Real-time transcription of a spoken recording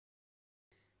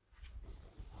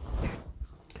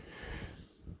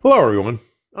Hello, everyone.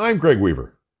 I'm Greg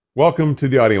Weaver. Welcome to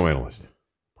the Audio Analyst.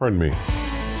 Pardon me.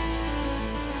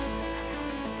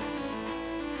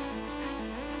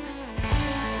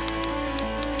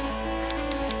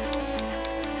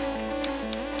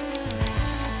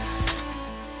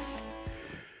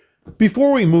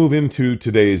 Before we move into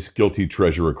today's Guilty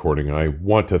Treasure recording, I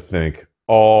want to thank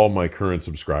all my current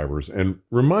subscribers and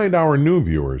remind our new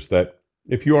viewers that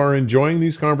if you are enjoying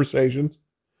these conversations,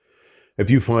 if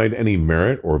you find any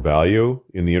merit or value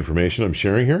in the information I'm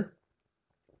sharing here,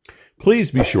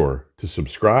 please be sure to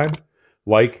subscribe,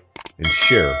 like, and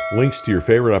share links to your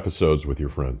favorite episodes with your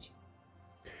friends.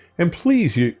 And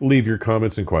please leave your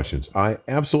comments and questions. I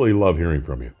absolutely love hearing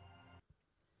from you.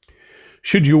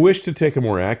 Should you wish to take a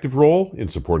more active role in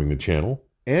supporting the channel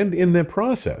and in the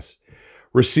process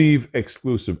receive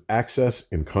exclusive access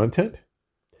and content,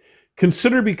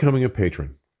 consider becoming a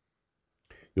patron.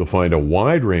 You'll find a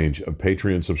wide range of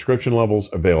Patreon subscription levels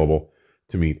available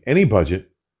to meet any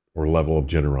budget or level of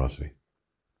generosity.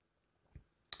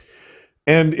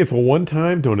 And if a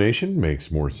one-time donation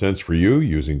makes more sense for you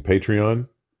using Patreon,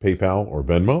 PayPal, or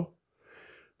Venmo,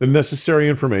 the necessary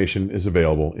information is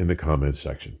available in the comments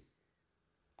section.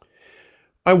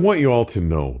 I want you all to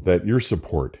know that your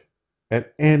support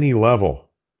at any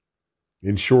level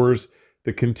ensures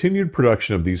the continued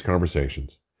production of these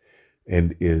conversations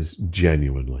and is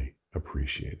genuinely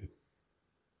appreciated.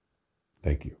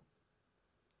 Thank you.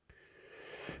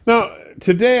 Now,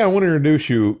 today I want to introduce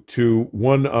you to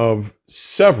one of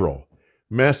several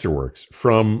masterworks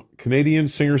from Canadian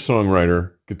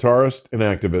singer-songwriter, guitarist, and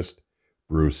activist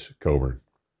Bruce Cockburn.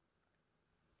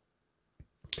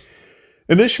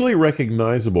 Initially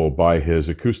recognizable by his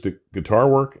acoustic guitar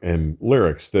work and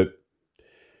lyrics that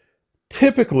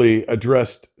typically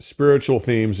addressed spiritual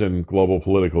themes and global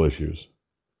political issues.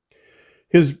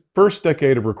 His first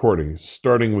decade of recordings,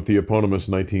 starting with the eponymous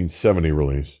 1970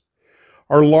 release,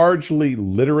 are largely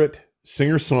literate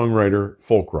singer-songwriter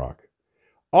folk rock,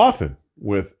 often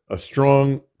with a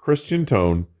strong Christian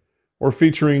tone or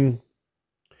featuring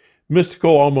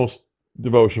mystical, almost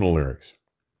devotional lyrics.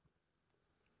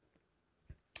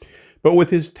 But with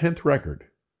his 10th record,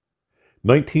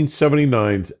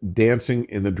 1979's Dancing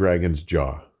in the Dragon's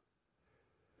Jaw,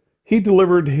 he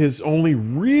delivered his only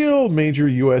real major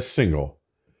U.S. single,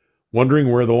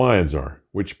 Wondering Where the Lions Are,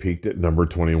 which peaked at number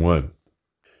 21.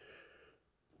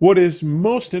 What is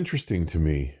most interesting to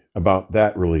me about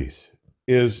that release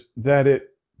is that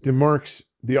it demarks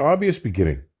the obvious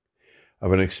beginning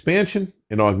of an expansion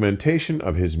and augmentation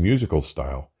of his musical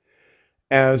style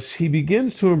as he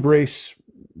begins to embrace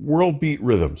world beat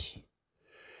rhythms,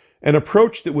 an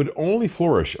approach that would only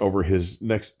flourish over his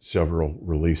next several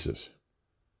releases.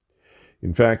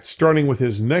 In fact, starting with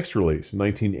his next release,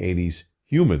 1980's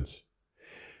Humans,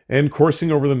 and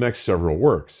coursing over the next several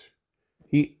works,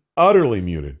 he utterly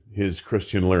muted his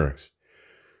Christian lyrics,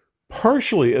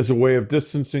 partially as a way of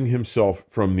distancing himself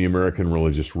from the American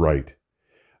religious right,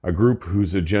 a group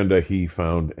whose agenda he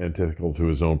found antithetical to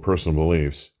his own personal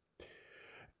beliefs,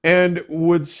 and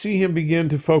would see him begin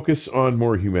to focus on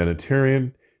more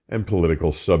humanitarian and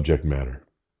political subject matter.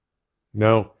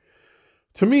 Now,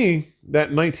 to me,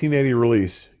 that 1980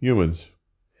 release, Humans,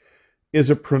 is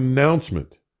a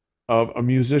pronouncement of a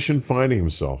musician finding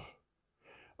himself,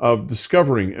 of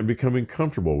discovering and becoming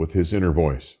comfortable with his inner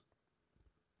voice.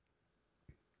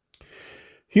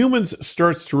 Humans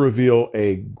starts to reveal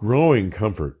a growing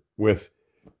comfort with,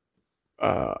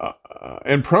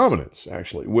 and prominence,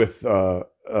 actually, with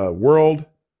world,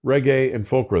 reggae, and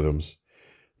folk rhythms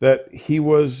that he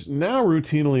was now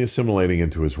routinely assimilating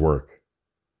into his work.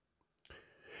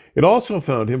 It also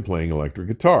found him playing electric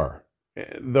guitar,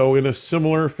 though in a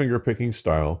similar finger-picking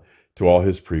style to all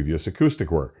his previous acoustic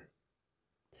work.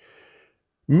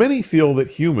 Many feel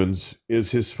that Humans is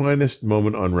his finest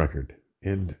moment on record,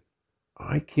 and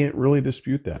I can't really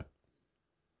dispute that.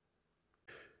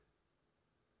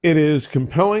 It is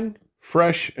compelling,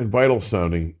 fresh, and vital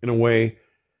sounding in a way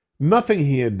nothing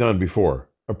he had done before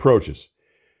approaches,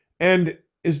 and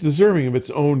is deserving of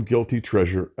its own Guilty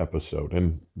Treasure episode,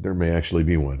 and there may actually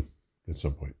be one at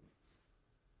some point.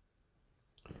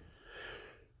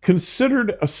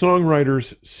 Considered a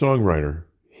songwriter's songwriter,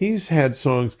 he's had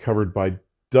songs covered by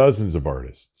dozens of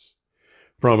artists,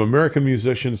 from American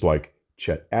musicians like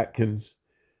Chet Atkins,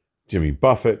 Jimmy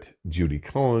Buffett, Judy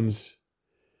Collins,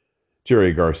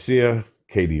 Jerry Garcia,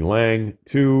 Katie Lang,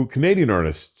 to Canadian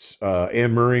artists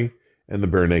Anne Murray and the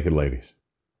Bare Naked Ladies.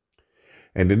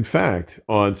 And in fact,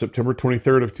 on September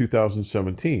 23rd of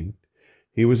 2017,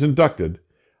 he was inducted,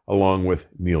 along with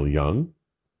Neil Young,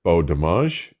 Beau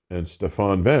Dommage, and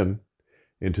Stéphane Venn,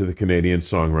 into the Canadian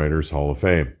Songwriters Hall of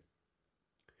Fame.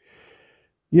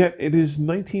 Yet it is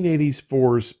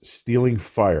 1984's Stealing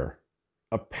Fire,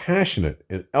 a passionate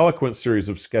and eloquent series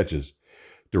of sketches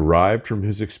derived from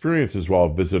his experiences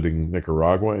while visiting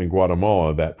Nicaragua and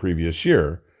Guatemala that previous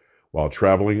year, while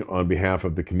traveling on behalf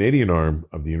of the Canadian arm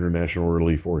of the international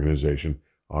relief organization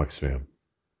Oxfam.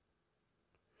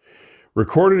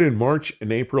 Recorded in March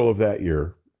and April of that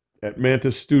year at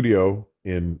Mantis Studio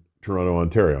in Toronto,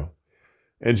 Ontario,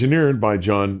 engineered by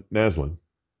John Naslin,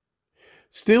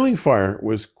 Stealing Fire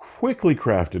was quickly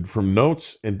crafted from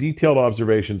notes and detailed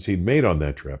observations he'd made on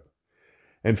that trip,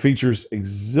 and features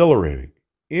exhilarating,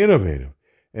 innovative,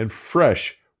 and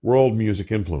fresh world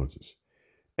music influences.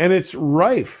 And it's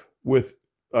rife with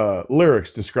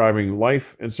lyrics describing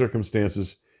life and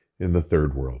circumstances in the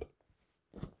third world.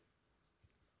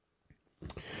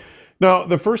 Now,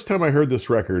 the first time I heard this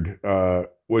record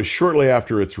was shortly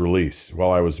after its release,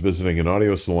 while I was visiting an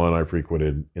audio salon I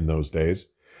frequented in those days,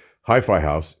 Hi-Fi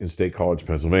House in State College,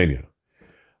 Pennsylvania,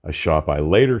 a shop I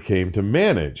later came to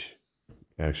manage,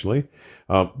 actually.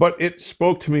 But it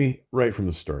spoke to me right from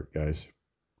the start, guys.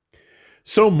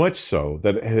 So much so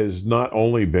that it has not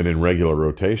only been in regular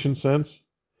rotation since,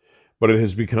 but it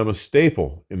has become a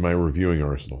staple in my reviewing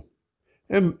arsenal,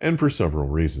 and for several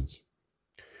reasons.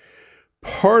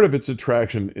 Part of its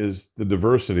attraction is the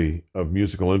diversity of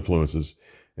musical influences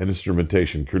and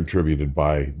instrumentation contributed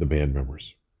by the band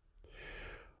members.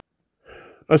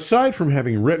 Aside from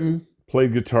having written,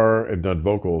 played guitar, and done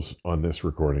vocals on this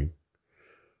recording,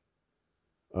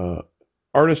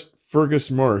 artist Fergus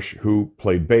Marsh, who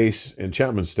played bass and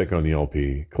Chapman stick on the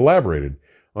LP, collaborated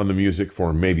on the music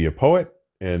for Maybe a Poet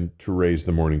and To Raise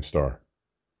the Morning Star.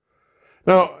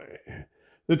 Now,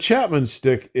 the Chapman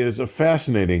stick is a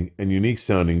fascinating and unique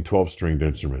sounding 12-stringed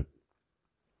instrument.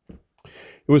 It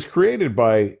was created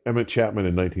by Emmett Chapman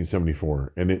in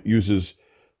 1974, and it uses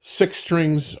 6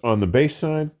 strings on the bass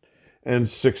side and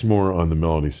 6 more on the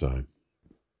melody side.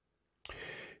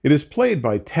 It is played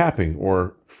by tapping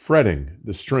or fretting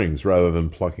the strings rather than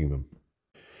plucking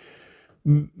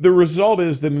them. The result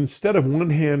is that instead of one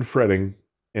hand fretting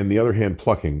and the other hand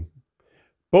plucking,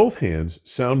 both hands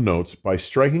sound notes by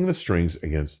striking the strings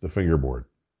against the fingerboard.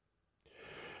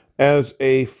 As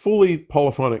a fully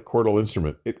polyphonic chordal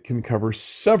instrument, it can cover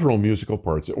several musical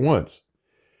parts at once,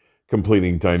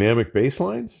 completing dynamic bass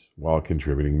lines while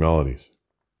contributing melodies.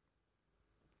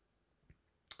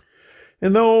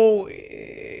 And though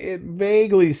it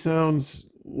vaguely sounds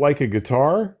like a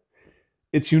guitar,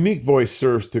 its unique voice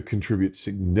serves to contribute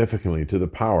significantly to the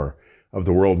power of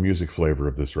the world music flavor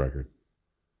of this record.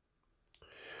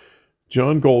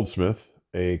 John Goldsmith,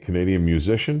 a Canadian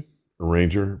musician,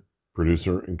 arranger,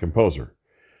 producer, and composer,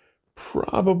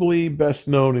 probably best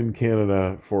known in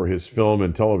Canada for his film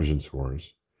and television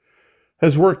scores,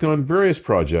 has worked on various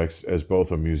projects as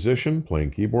both a musician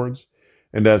playing keyboards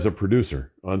and as a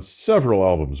producer on several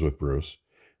albums with Bruce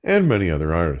and many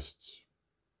other artists.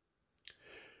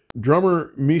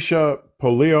 Drummer Misha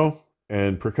Polio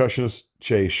and percussionist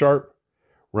Che Sharp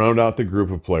round out the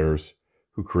group of players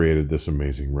who created this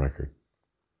amazing record.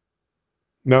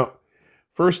 Now,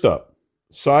 first up,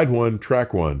 side 1,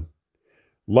 track 1,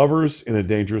 Lovers in a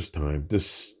Dangerous Time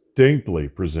distinctly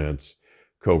presents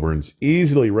Cockburn's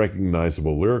easily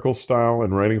recognizable lyrical style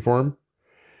and writing form,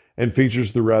 and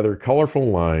features the rather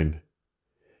colorful line,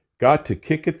 "Got to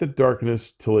kick at the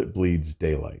darkness till it bleeds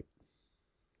daylight."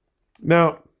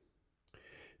 Now,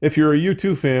 if you're a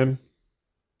U2 fan,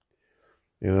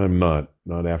 and I'm not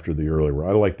after the early work,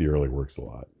 I like the early works a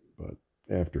lot, but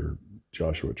after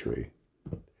Joshua Tree.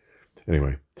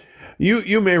 Anyway,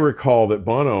 you may recall that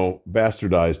Bono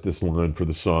bastardized this line for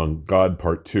the song God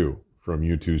Part 2 from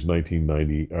U2's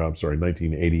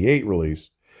 1988 release,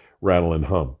 Rattle and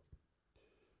Hum.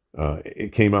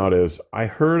 It came out as, "I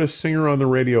heard a singer on the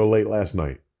radio late last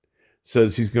night.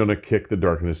 Says he's going to kick the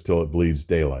darkness till it bleeds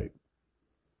daylight."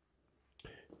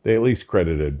 They at least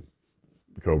credited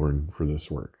Cockburn for this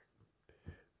work,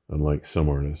 unlike some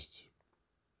artists.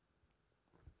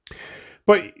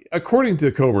 But according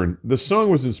to Cockburn, the song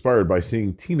was inspired by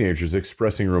seeing teenagers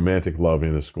expressing romantic love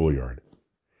in a schoolyard.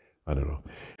 I don't know.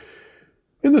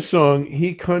 In the song,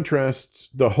 he contrasts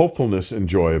the hopefulness and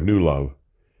joy of new love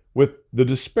with the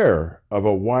despair of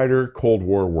a wider Cold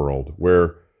War world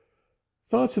where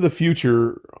thoughts of the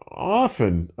future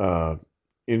often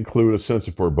include a sense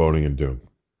of foreboding and doom.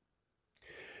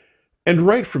 And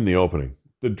right from the opening,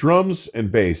 the drums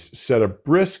and bass set a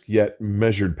brisk yet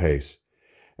measured pace,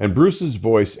 and Bruce's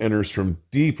voice enters from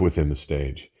deep within the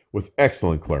stage with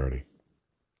excellent clarity.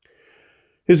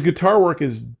 His guitar work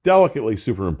is delicately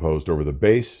superimposed over the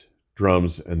bass,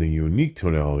 drums, and the unique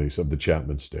tonalities of the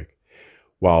Chapman stick,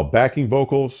 while backing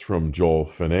vocals from Joel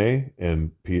Finney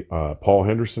and Paul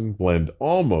Henderson blend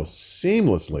almost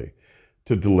seamlessly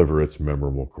to deliver its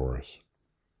memorable chorus.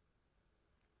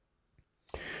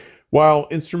 While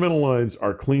instrumental lines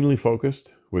are cleanly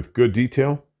focused with good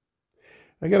detail,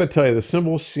 I got to tell you, the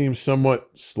cymbals seem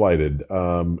somewhat slighted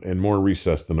and more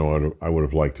recessed than I would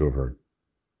have liked to have heard.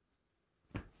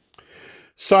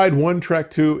 Side 1, track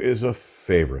 2 is a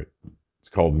favorite. It's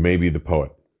called Maybe the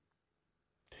Poet.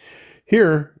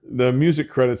 Here, the music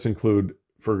credits include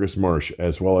Fergus Marsh,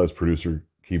 as well as producer,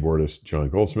 keyboardist John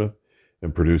Goldsmith,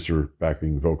 and producer,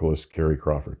 backing vocalist Kerry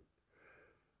Crawford.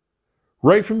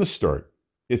 Right from the start,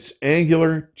 its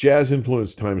angular,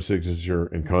 jazz-influenced time signature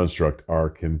and construct are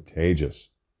contagious.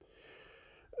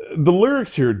 The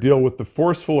lyrics here deal with the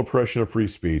forceful oppression of free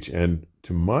speech, and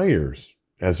to my ears,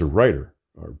 as a writer,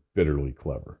 are bitterly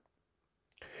clever.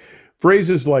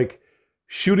 Phrases like,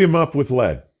 shoot him up with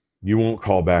lead, you won't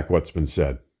call back what's been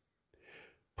said.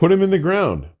 Put him in the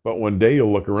ground, but one day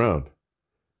you'll look around.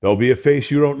 There'll be a face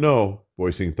you don't know,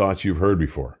 voicing thoughts you've heard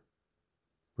before.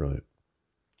 Brilliant.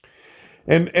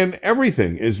 And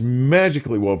everything is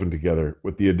magically woven together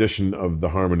with the addition of the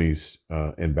harmonies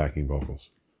and backing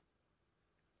vocals.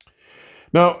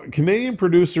 Now, Canadian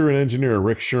producer and engineer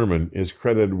Rick Sherman is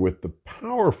credited with the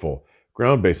powerful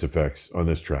ground bass effects on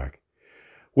this track,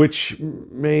 which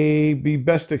may be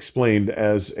best explained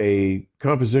as a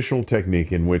compositional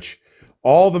technique in which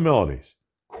all the melodies,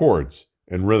 chords,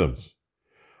 and rhythms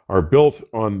are built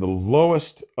on the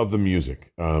lowest of the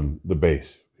music, the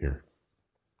bass here.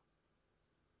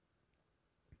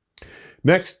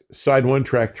 Next, side 1,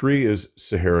 track 3 is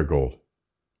Sahara Gold.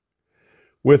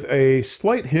 With a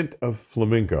slight hint of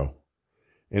flamenco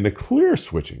and a clear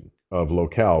switching of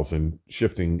locales and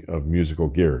shifting of musical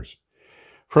gears.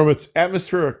 From its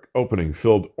atmospheric opening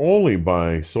filled only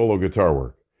by solo guitar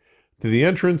work to the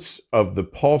entrance of the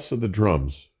pulse of the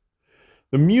drums,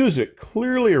 the music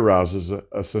clearly arouses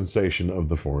a sensation of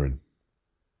the foreign.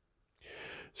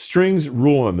 Strings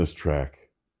rule on this track,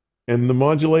 and the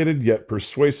modulated yet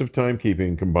persuasive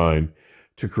timekeeping combine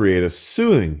to create a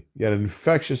soothing yet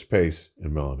infectious pace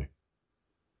and melody.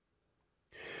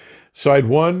 Side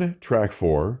 1, track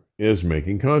 4, is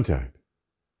Making Contact.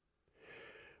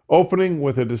 Opening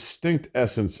with a distinct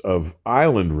essence of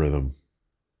island rhythm,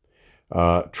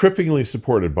 trippingly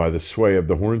supported by the sway of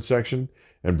the horn section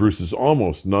and Bruce's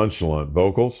almost nonchalant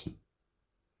vocals.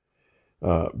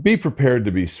 Be prepared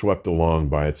to be swept along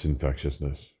by its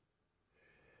infectiousness.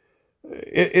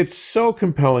 It's so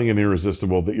compelling and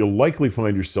irresistible that you'll likely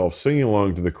find yourself singing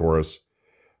along to the chorus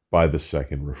by the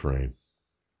second refrain.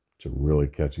 It's a really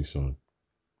catchy song.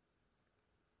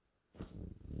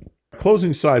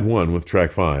 Closing side 1 with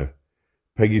track 5,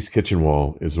 Peggy's Kitchen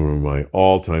Wall is one of my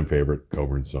all-time favorite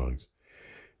Cockburn songs,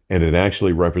 and it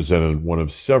actually represented one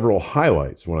of several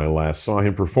highlights when I last saw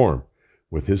him perform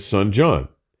with his son John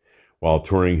while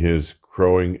touring his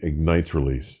Crowing Ignites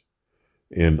release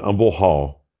in Humble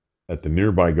Hall at the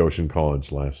nearby Goshen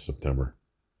College last September.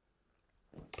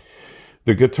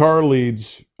 The guitar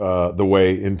leads the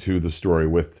way into the story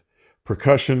with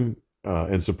percussion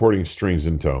and supporting strings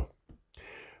in tow,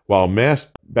 while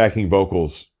masked backing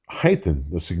vocals heighten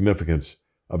the significance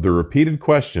of the repeated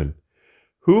question,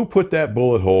 who put that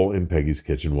bullet hole in Peggy's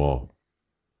kitchen wall?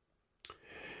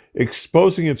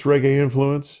 Exposing its reggae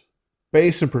influence,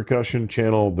 bass and percussion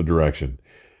channel the direction,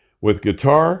 with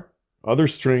guitar, other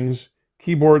strings,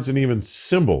 keyboards, and even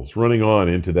cymbals running on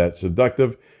into that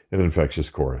seductive and infectious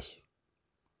chorus.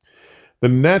 The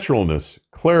naturalness,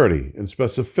 clarity, and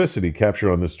specificity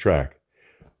captured on this track,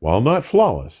 while not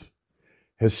flawless,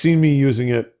 has seen me using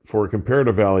it for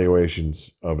comparative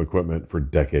evaluations of equipment for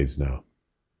decades now.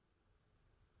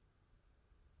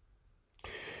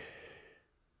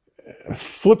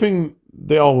 Flipping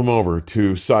the album over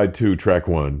to side 2, track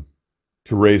 1,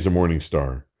 To Raise a Morning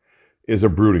Star, is a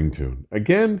brooding tune,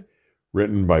 again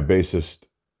written by bassist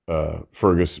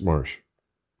Fergus Marsh.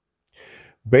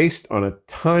 Based on a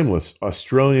timeless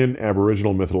Australian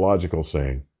Aboriginal mythological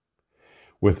saying,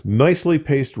 with nicely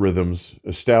paced rhythms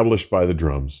established by the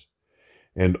drums,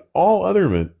 and all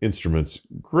other instruments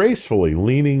gracefully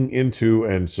leaning into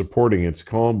and supporting its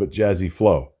calm but jazzy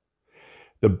flow.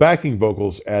 The backing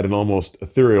vocals add an almost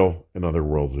ethereal and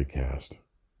otherworldly cast.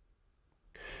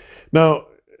 Now,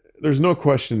 there's no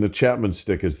question the Chapman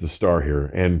stick is the star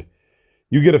here, and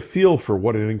you get a feel for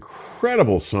what an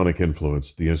incredible sonic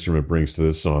influence the instrument brings to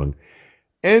this song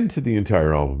and to the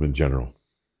entire album in general.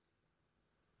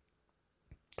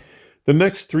 The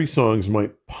next 3 songs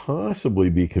might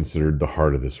possibly be considered the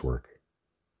heart of this work.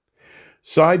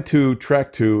 Side 2,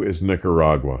 track 2 is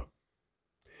Nicaragua.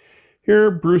 Here,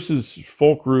 Bruce's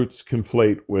folk roots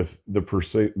conflate with the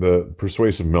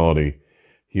persuasive melody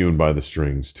hewn by the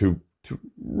strings to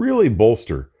really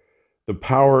bolster the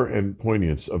power and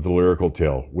poignance of the lyrical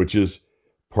tale, which is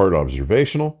part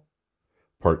observational,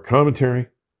 part commentary,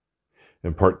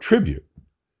 and part tribute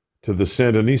to the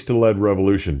Sandinista-led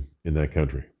revolution in that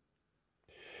country.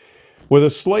 With a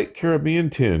slight Caribbean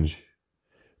tinge,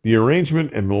 the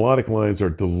arrangement and melodic lines are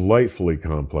delightfully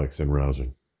complex and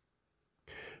rousing.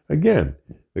 Again,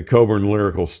 the Cockburn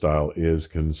lyrical style is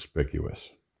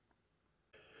conspicuous.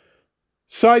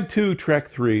 Side 2, track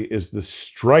 3 is the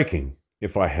striking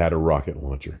If I Had a Rocket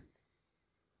Launcher.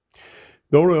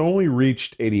 Though it only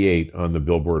reached 88 on the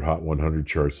Billboard Hot 100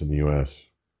 charts in the US,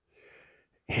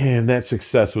 and that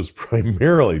success was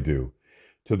primarily due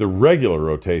to the regular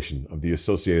rotation of the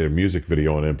associated music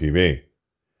video on MTV.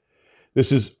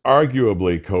 This is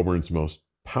arguably Cockburn's most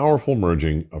powerful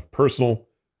merging of personal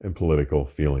and political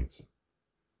feelings.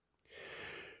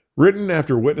 Written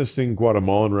after witnessing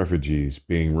Guatemalan refugees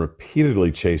being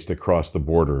repeatedly chased across the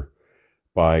border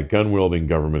by gun-wielding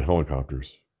government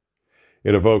helicopters,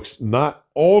 it evokes not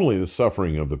only the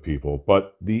suffering of the people,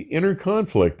 but the inner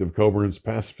conflict of Cockburn's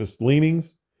pacifist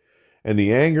leanings and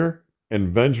the anger and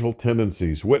vengeful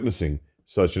tendencies witnessing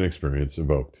such an experience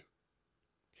evoked.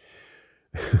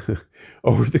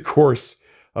 Over the course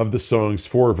of the song's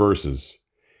 4 verses,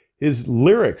 his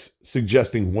lyrics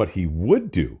suggesting what he would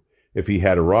do if he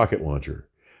had a rocket launcher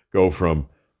go from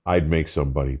 "I'd make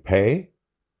somebody pay"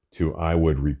 to "I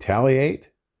would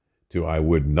retaliate" to "I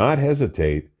would not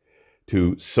hesitate"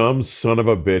 to "some son of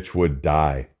a bitch would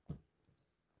die."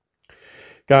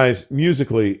 Guys,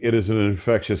 musically, it is an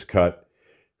infectious cut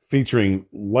featuring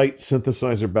light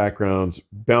synthesizer backgrounds,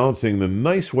 balancing the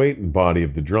nice weight and body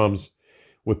of the drums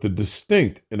with the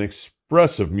distinct and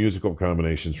expressive musical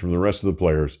combinations from the rest of the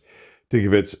players to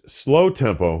give its slow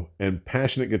tempo and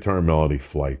passionate guitar melody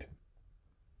flight.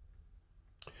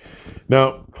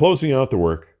 Now, closing out the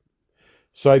work,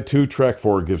 side 2, track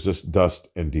 4 gives us Dust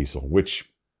and Diesel,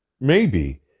 which may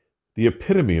be the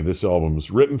epitome of this album's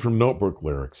written from notebook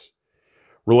lyrics,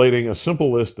 relating a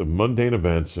simple list of mundane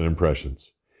events and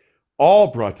impressions, all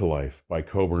brought to life by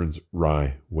Cockburn's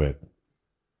wry wit.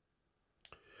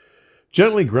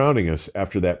 Gently grounding us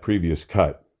after that previous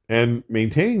cut, and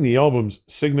maintaining the album's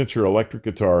signature electric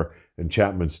guitar and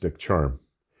Chapman stick charm,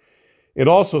 it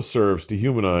also serves to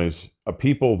humanize a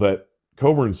people that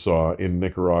Cockburn saw in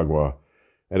Nicaragua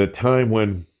at a time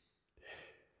when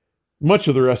much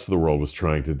of the rest of the world was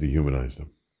trying to dehumanize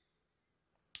them.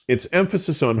 Its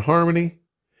emphasis on harmony,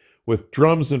 with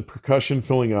drums and percussion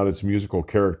filling out its musical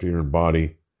character and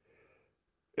body,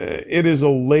 it is a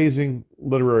lazing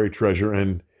literary treasure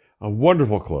and a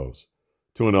wonderful close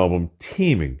to an album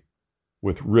teeming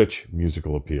with rich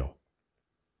musical appeal.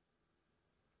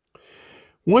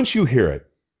 Once you hear it,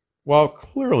 while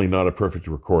clearly not a perfect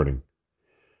recording,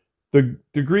 the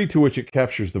degree to which it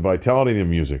captures the vitality of the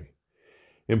music,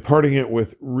 imparting it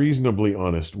with reasonably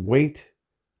honest weight,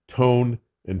 tone,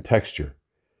 and texture,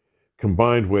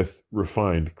 combined with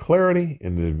refined clarity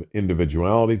and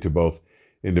individuality to both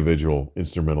individual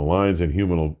instrumental lines and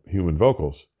human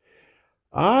vocals,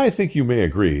 I think you may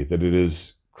agree that it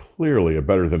is clearly a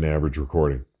better than average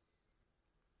recording.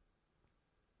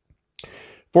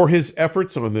 For his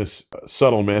efforts on this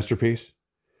subtle masterpiece,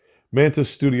 Manta's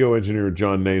studio engineer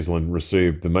John Naslund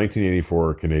received the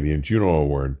 1984 Canadian Juno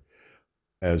Award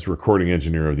as Recording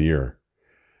Engineer of the Year,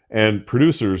 and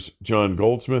producers John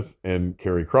Goldsmith and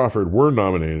Kerry Crawford were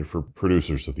nominated for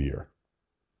Producers of the Year.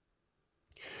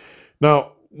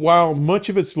 Now, while much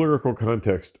of its lyrical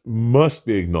context must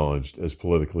be acknowledged as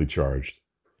politically charged,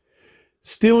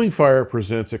 Stealing Fire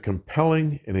presents a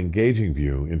compelling and engaging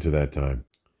view into that time.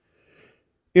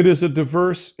 It is a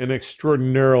diverse and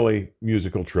extraordinarily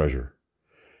musical treasure,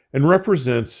 and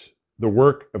represents the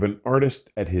work of an artist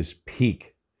at his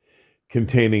peak,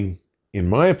 containing, in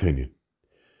my opinion,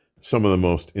 some of the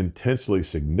most intensely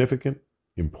significant,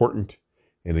 important,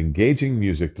 and engaging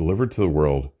music delivered to the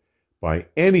world by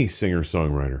any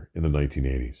singer-songwriter in the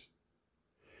 1980s.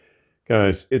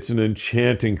 Guys, it's an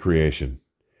enchanting creation,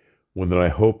 one that I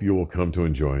hope you will come to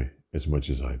enjoy as much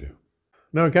as I do.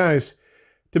 Now, guys,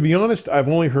 to be honest, I've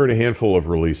only heard a handful of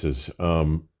releases,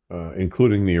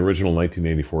 including the original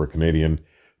 1984 Canadian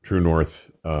True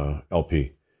North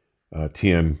LP,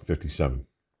 TN57.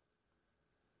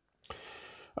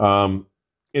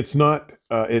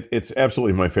 It's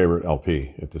absolutely my favorite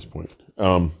LP at this point.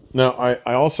 Now,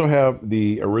 I also have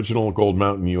the original Gold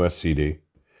Mountain US CD.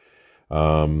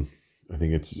 I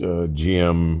think it's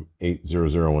GM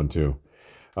 80012.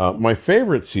 My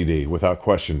favorite CD, without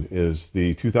question, is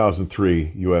the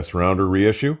 2003 US Rounder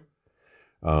reissue.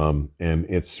 and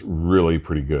it's really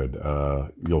pretty good.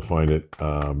 You'll find it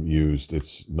used.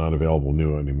 It's not available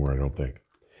new anymore, I don't think.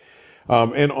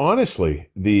 And honestly,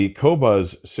 the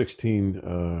Qobuz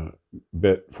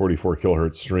 16-bit 44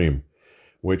 kilohertz stream,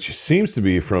 which seems to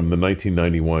be from the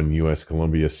 1991 US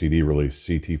Columbia CD release,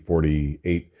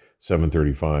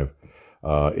 CT48735,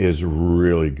 is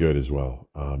really good as well.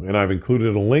 And I've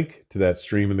included a link to that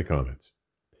stream in the comments.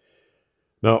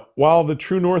 Now, while the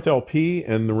True North LP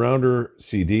and the Rounder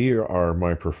CD are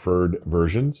my preferred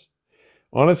versions,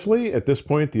 honestly, at this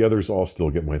point, the others all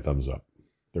still get my thumbs up.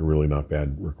 They're really not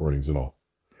bad recordings at all.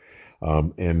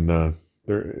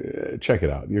 Check it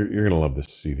out. You're going to love this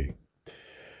CD.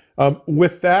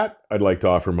 With that, I'd like to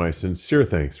offer my sincere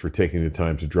thanks for taking the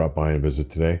time to drop by and visit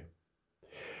today.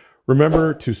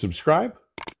 Remember to subscribe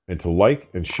and to like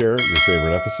and share your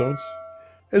favorite episodes,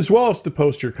 as well as to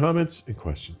post your comments and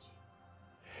questions.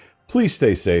 Please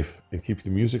stay safe and keep the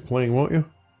music playing, won't you?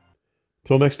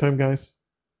 Till next time, guys.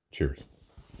 Cheers.